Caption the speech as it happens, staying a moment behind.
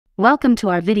Welcome to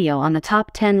our video on the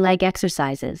top 10 leg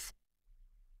exercises.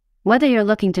 Whether you're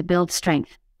looking to build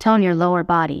strength, tone your lower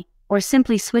body, or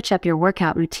simply switch up your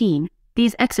workout routine,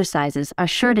 these exercises are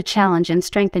sure to challenge and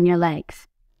strengthen your legs.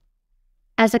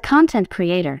 As a content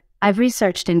creator, I've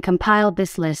researched and compiled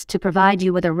this list to provide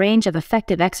you with a range of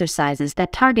effective exercises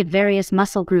that target various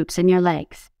muscle groups in your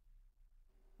legs.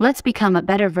 Let's become a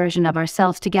better version of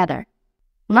ourselves together.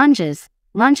 Lunges.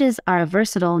 Lunges are a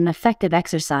versatile and effective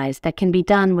exercise that can be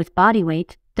done with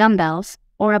bodyweight, dumbbells,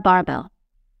 or a barbell.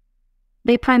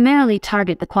 They primarily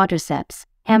target the quadriceps,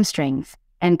 hamstrings,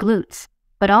 and glutes,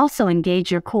 but also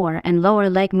engage your core and lower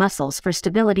leg muscles for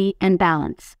stability and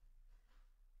balance.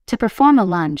 To perform a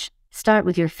lunge, start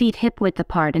with your feet hip-width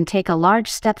apart and take a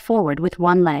large step forward with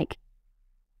one leg.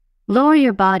 Lower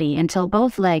your body until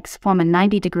both legs form a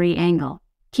 90-degree angle,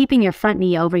 keeping your front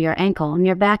knee over your ankle and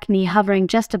your back knee hovering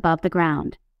just above the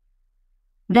ground.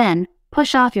 Then,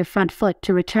 push off your front foot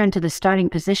to return to the starting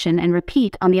position and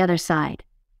repeat on the other side.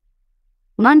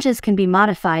 Lunges can be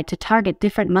modified to target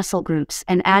different muscle groups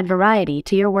and add variety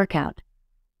to your workout.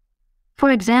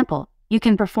 For example, you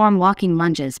can perform walking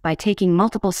lunges by taking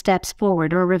multiple steps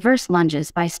forward or reverse lunges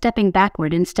by stepping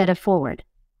backward instead of forward.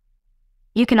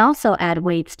 You can also add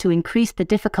weights to increase the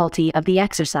difficulty of the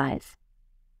exercise.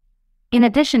 In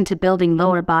addition to building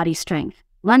lower body strength,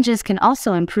 lunges can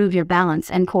also improve your balance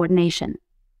and coordination.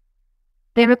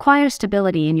 They require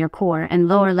stability in your core and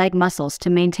lower leg muscles to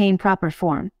maintain proper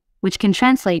form, which can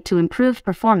translate to improved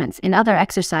performance in other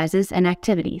exercises and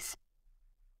activities.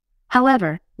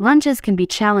 However, lunges can be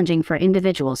challenging for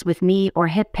individuals with knee or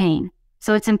hip pain,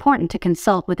 so it's important to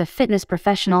consult with a fitness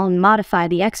professional and modify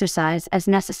the exercise as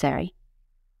necessary.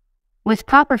 With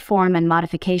proper form and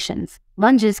modifications,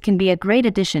 lunges can be a great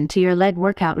addition to your leg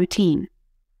workout routine.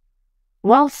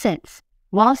 Wall sits.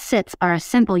 Wall sits are a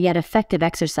simple yet effective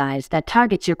exercise that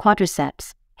targets your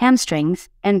quadriceps, hamstrings,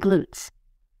 and glutes.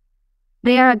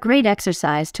 They are a great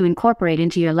exercise to incorporate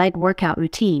into your leg workout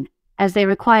routine, as they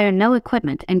require no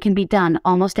equipment and can be done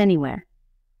almost anywhere.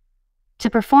 To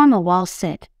perform a wall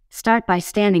sit, start by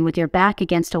standing with your back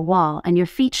against a wall and your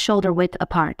feet shoulder-width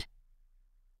apart.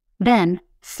 Then,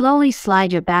 slowly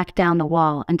slide your back down the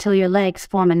wall until your legs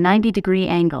form a 90-degree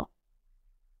angle.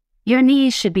 Your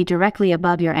knees should be directly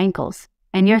above your ankles,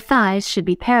 and your thighs should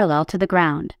be parallel to the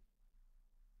ground.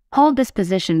 Hold this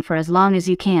position for as long as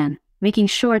you can, making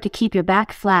sure to keep your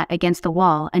back flat against the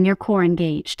wall and your core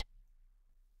engaged.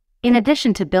 In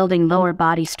addition to building lower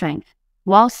body strength,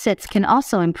 wall sits can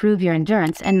also improve your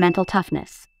endurance and mental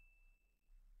toughness.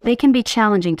 They can be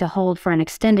challenging to hold for an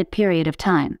extended period of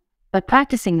time, but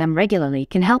practicing them regularly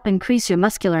can help increase your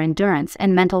muscular endurance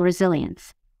and mental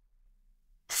resilience.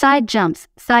 Side jumps,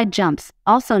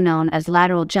 also known as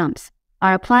lateral jumps,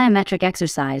 are a plyometric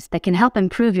exercise that can help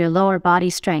improve your lower body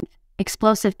strength,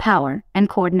 explosive power, and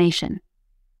coordination.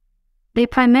 They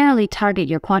primarily target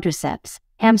your quadriceps,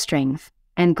 hamstrings,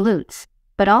 and glutes,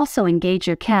 but also engage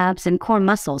your calves and core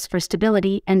muscles for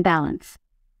stability and balance.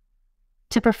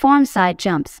 To perform side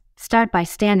jumps, start by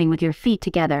standing with your feet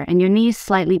together and your knees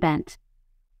slightly bent.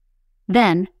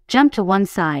 Then, jump to one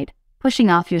side, pushing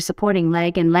off your supporting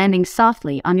leg and landing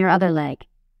softly on your other leg.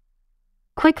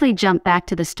 Quickly jump back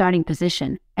to the starting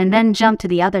position, and then jump to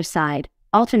the other side,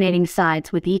 alternating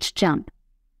sides with each jump.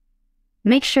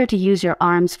 Make sure to use your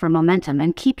arms for momentum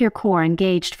and keep your core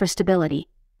engaged for stability.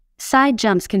 Side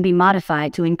jumps can be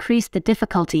modified to increase the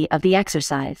difficulty of the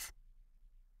exercise.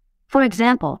 For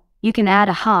example, you can add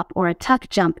a hop or a tuck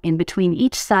jump in between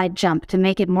each side jump to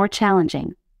make it more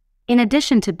challenging. In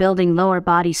addition to building lower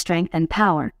body strength and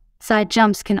power, side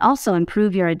jumps can also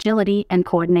improve your agility and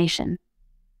coordination.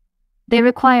 They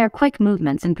require quick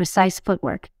movements and precise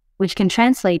footwork, which can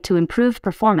translate to improved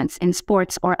performance in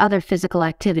sports or other physical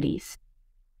activities.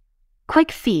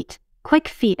 Quick feet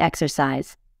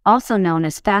exercise, also known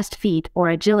as fast feet or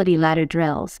agility ladder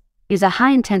drills, is a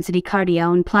high-intensity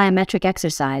cardio and plyometric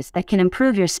exercise that can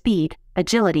improve your speed,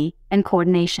 agility, and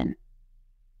coordination.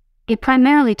 It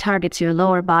primarily targets your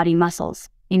lower body muscles,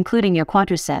 including your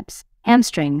quadriceps,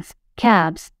 hamstrings,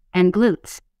 calves, and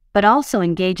glutes, but also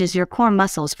engages your core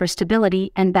muscles for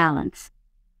stability and balance.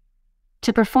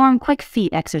 To perform quick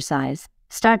feet exercise,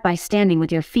 start by standing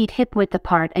with your feet hip-width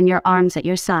apart and your arms at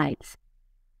your sides.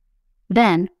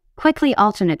 Then, quickly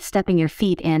alternate stepping your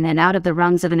feet in and out of the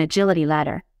rungs of an agility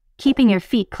ladder, keeping your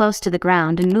feet close to the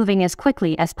ground and moving as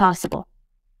quickly as possible.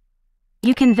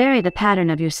 You can vary the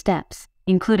pattern of your steps,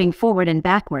 including forward and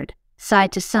backward,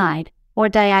 side to side, or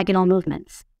diagonal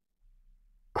movements.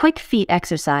 Quick feet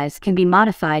exercise can be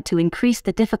modified to increase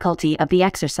the difficulty of the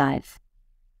exercise.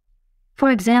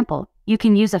 For example, you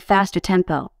can use a faster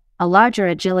tempo, a larger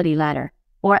agility ladder,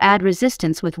 or add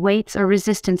resistance with weights or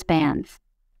resistance bands.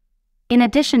 In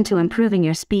addition to improving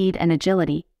your speed and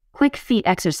agility, quick feet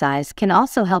exercise can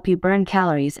also help you burn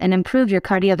calories and improve your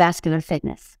cardiovascular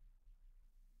fitness.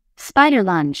 Spider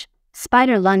lunge.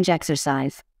 Spider lunge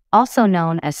exercise, also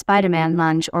known as Spider-Man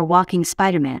lunge or walking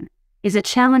Spider-Man, is a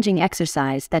challenging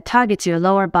exercise that targets your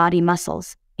lower body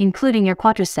muscles, including your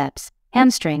quadriceps,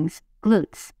 hamstrings,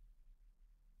 glutes,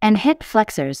 and hip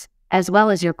flexors, as well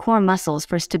as your core muscles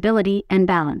for stability and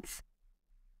balance.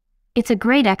 It's a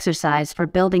great exercise for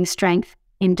building strength,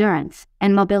 endurance,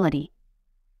 and mobility.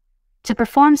 To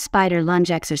perform spider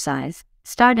lunge exercise,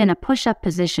 start in a push-up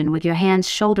position with your hands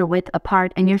shoulder-width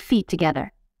apart and your feet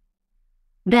together.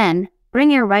 Then,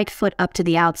 bring your right foot up to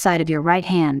the outside of your right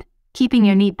hand, keeping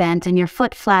your knee bent and your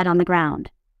foot flat on the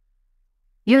ground.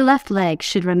 Your left leg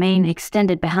should remain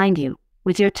extended behind you,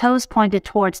 with your toes pointed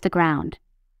towards the ground.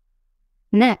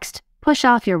 Next, push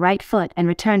off your right foot and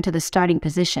return to the starting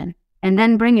position, and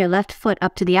then bring your left foot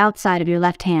up to the outside of your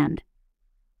left hand.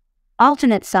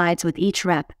 Alternate sides with each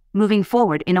rep, moving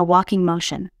forward in a walking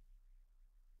motion.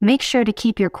 Make sure to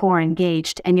keep your core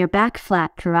engaged and your back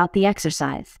flat throughout the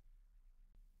exercise.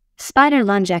 Spider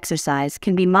lunge exercise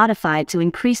can be modified to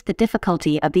increase the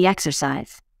difficulty of the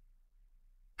exercise.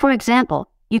 For example,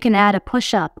 you can add a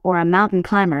push-up or a mountain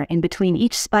climber in between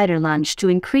each spider lunge to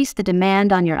increase the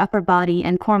demand on your upper body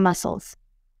and core muscles.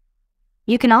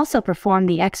 You can also perform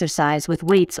the exercise with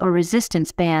weights or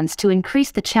resistance bands to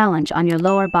increase the challenge on your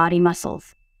lower body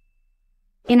muscles.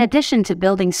 In addition to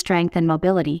building strength and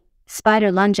mobility,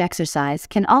 spider lunge exercise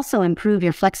can also improve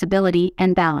your flexibility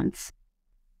and balance.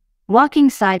 Walking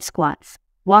side squats.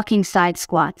 Walking side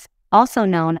squats, also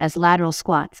known as lateral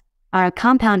squats, are a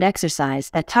compound exercise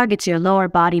that targets your lower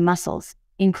body muscles,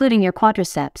 including your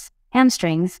quadriceps,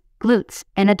 hamstrings, glutes,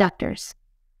 and adductors.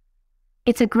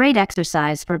 It's a great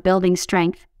exercise for building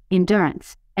strength,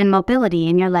 endurance, and mobility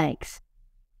in your legs.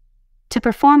 To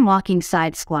perform walking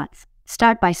side squats,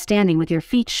 start by standing with your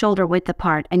feet shoulder-width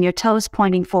apart and your toes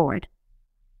pointing forward.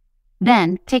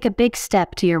 Then, take a big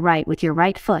step to your right with your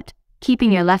right foot,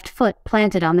 keeping your left foot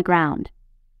planted on the ground.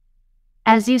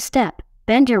 As you step,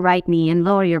 bend your right knee and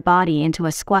lower your body into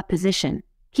a squat position,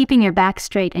 keeping your back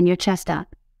straight and your chest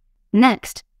up.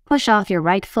 Next, push off your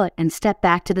right foot and step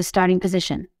back to the starting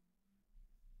position.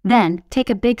 Then, take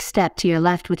a big step to your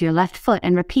left with your left foot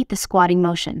and repeat the squatting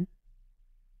motion.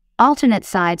 Alternate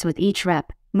sides with each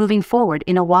rep, moving forward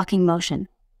in a walking motion.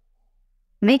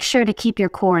 Make sure to keep your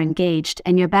core engaged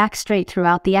and your back straight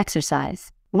throughout the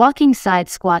exercise. Walking side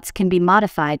squats can be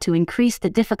modified to increase the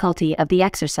difficulty of the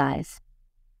exercise.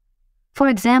 For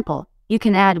example, you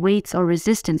can add weights or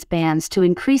resistance bands to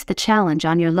increase the challenge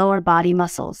on your lower body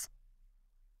muscles.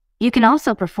 You can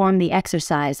also perform the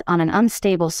exercise on an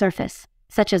unstable surface,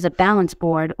 such as a balance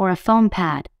board or a foam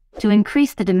pad, to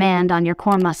increase the demand on your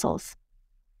core muscles.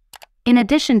 In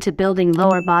addition to building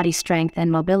lower body strength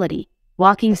and mobility,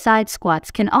 walking side squats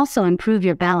can also improve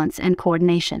your balance and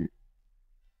coordination.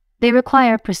 They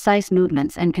require precise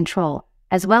movements and control,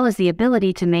 as well as the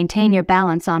ability to maintain your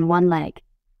balance on one leg.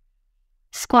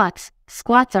 Squats.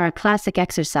 Squats are a classic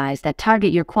exercise that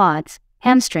target your quads,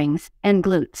 hamstrings, and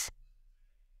glutes.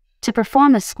 To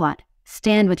perform a squat,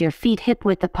 stand with your feet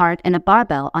hip-width apart and a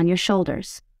barbell on your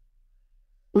shoulders.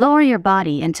 Lower your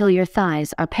body until your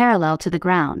thighs are parallel to the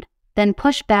ground, then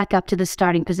push back up to the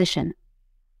starting position.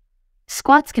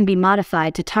 Squats can be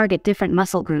modified to target different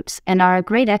muscle groups and are a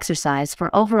great exercise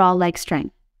for overall leg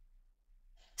strength.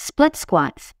 Split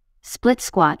squats. Split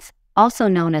squats, also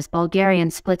known as Bulgarian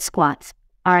split squats,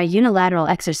 are a unilateral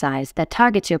exercise that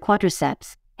targets your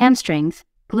quadriceps, hamstrings,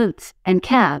 glutes, and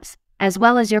calves, as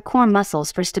well as your core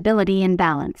muscles for stability and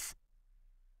balance.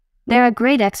 They're a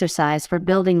great exercise for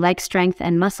building leg strength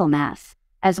and muscle mass,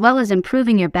 as well as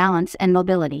improving your balance and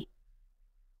mobility.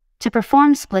 To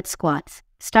perform split squats,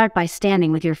 start by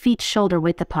standing with your feet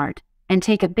shoulder-width apart, and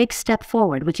take a big step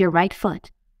forward with your right foot.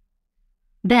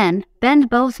 Then, bend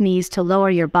both knees to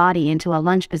lower your body into a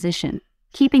lunge position,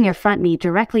 keeping your front knee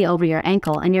directly over your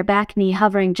ankle and your back knee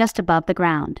hovering just above the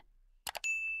ground.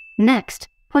 Next,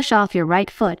 push off your right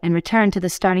foot and return to the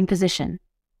starting position.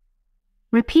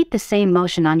 Repeat the same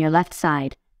motion on your left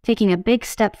side, taking a big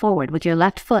step forward with your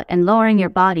left foot and lowering your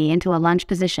body into a lunge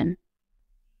position.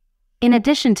 In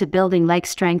addition to building leg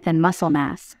strength and muscle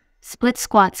mass, split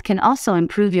squats can also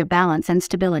improve your balance and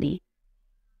stability.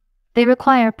 They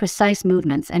require precise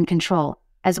movements and control,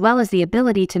 as well as the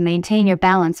ability to maintain your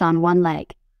balance on one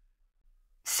leg.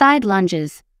 Side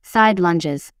lunges. Side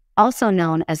lunges, also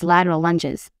known as lateral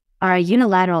lunges, are a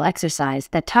unilateral exercise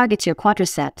that targets your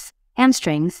quadriceps,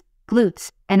 hamstrings,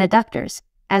 glutes, and adductors,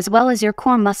 as well as your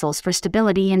core muscles for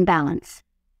stability and balance.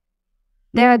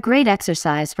 They're a great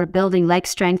exercise for building leg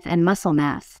strength and muscle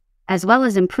mass, as well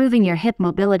as improving your hip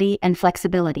mobility and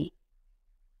flexibility.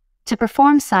 To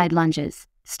perform side lunges,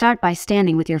 start by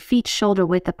standing with your feet shoulder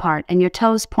width apart and your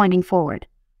toes pointing forward.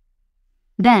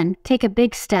 Then, take a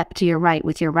big step to your right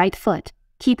with your right foot,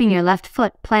 keeping your left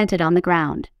foot planted on the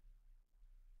ground.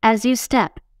 As you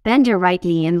step, bend your right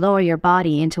knee and lower your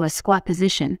body into a squat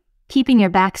position, keeping your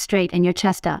back straight and your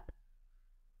chest up.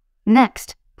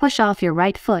 Next, push off your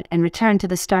right foot and return to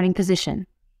the starting position.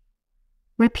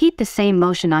 Repeat the same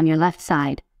motion on your left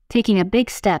side, taking a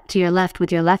big step to your left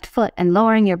with your left foot and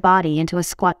lowering your body into a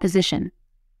squat position.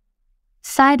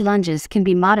 Side lunges can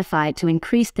be modified to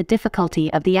increase the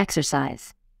difficulty of the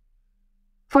exercise.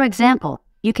 For example,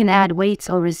 you can add weights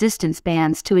or resistance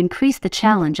bands to increase the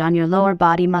challenge on your lower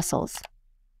body muscles.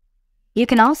 You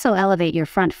can also elevate your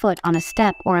front foot on a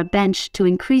step or a bench to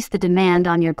increase the demand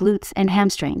on your glutes and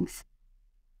hamstrings.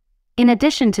 In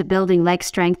addition to building leg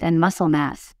strength and muscle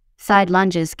mass, side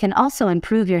lunges can also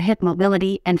improve your hip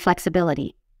mobility and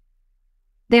flexibility.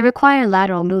 They require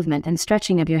lateral movement and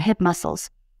stretching of your hip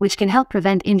muscles, which can help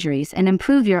prevent injuries and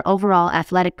improve your overall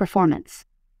athletic performance.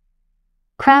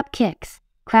 Crab kicks.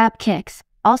 Crab kicks,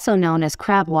 also known as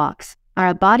crab walks, are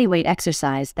a bodyweight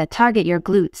exercise that target your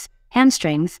glutes,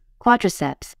 hamstrings,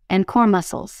 quadriceps, and core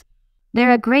muscles.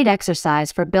 They're a great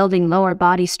exercise for building lower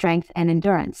body strength and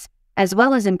endurance, as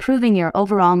well as improving your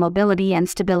overall mobility and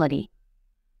stability.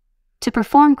 To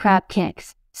perform crab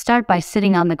kicks, start by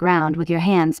sitting on the ground with your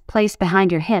hands placed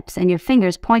behind your hips and your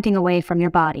fingers pointing away from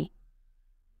your body.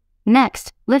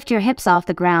 Next, lift your hips off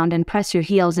the ground and press your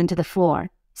heels into the floor,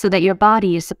 so that your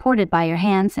body is supported by your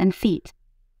hands and feet.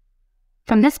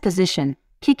 From this position,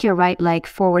 kick your right leg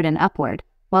forward and upward,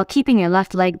 while keeping your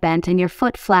left leg bent and your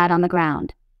foot flat on the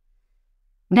ground.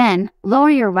 Then, lower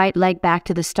your right leg back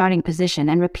to the starting position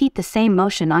and repeat the same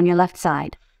motion on your left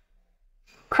side.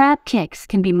 Crab kicks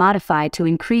can be modified to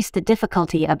increase the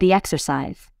difficulty of the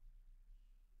exercise.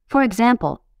 For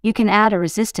example, you can add a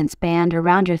resistance band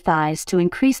around your thighs to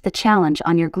increase the challenge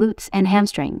on your glutes and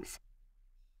hamstrings.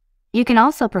 You can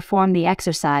also perform the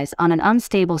exercise on an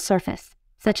unstable surface,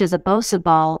 such as a Bosu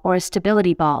ball or a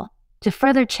stability ball, to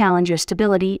further challenge your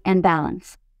stability and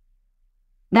balance.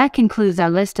 That concludes our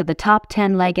list of the top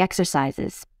 10 leg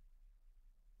exercises.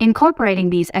 Incorporating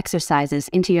these exercises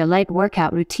into your leg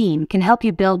workout routine can help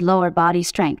you build lower body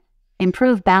strength,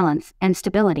 improve balance and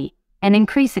stability, and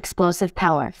increase explosive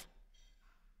power.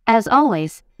 As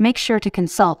always, make sure to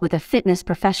consult with a fitness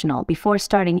professional before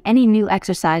starting any new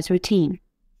exercise routine.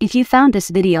 If you found this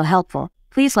video helpful,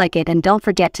 please like it and don't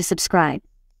forget to subscribe.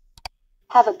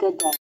 Have a good day.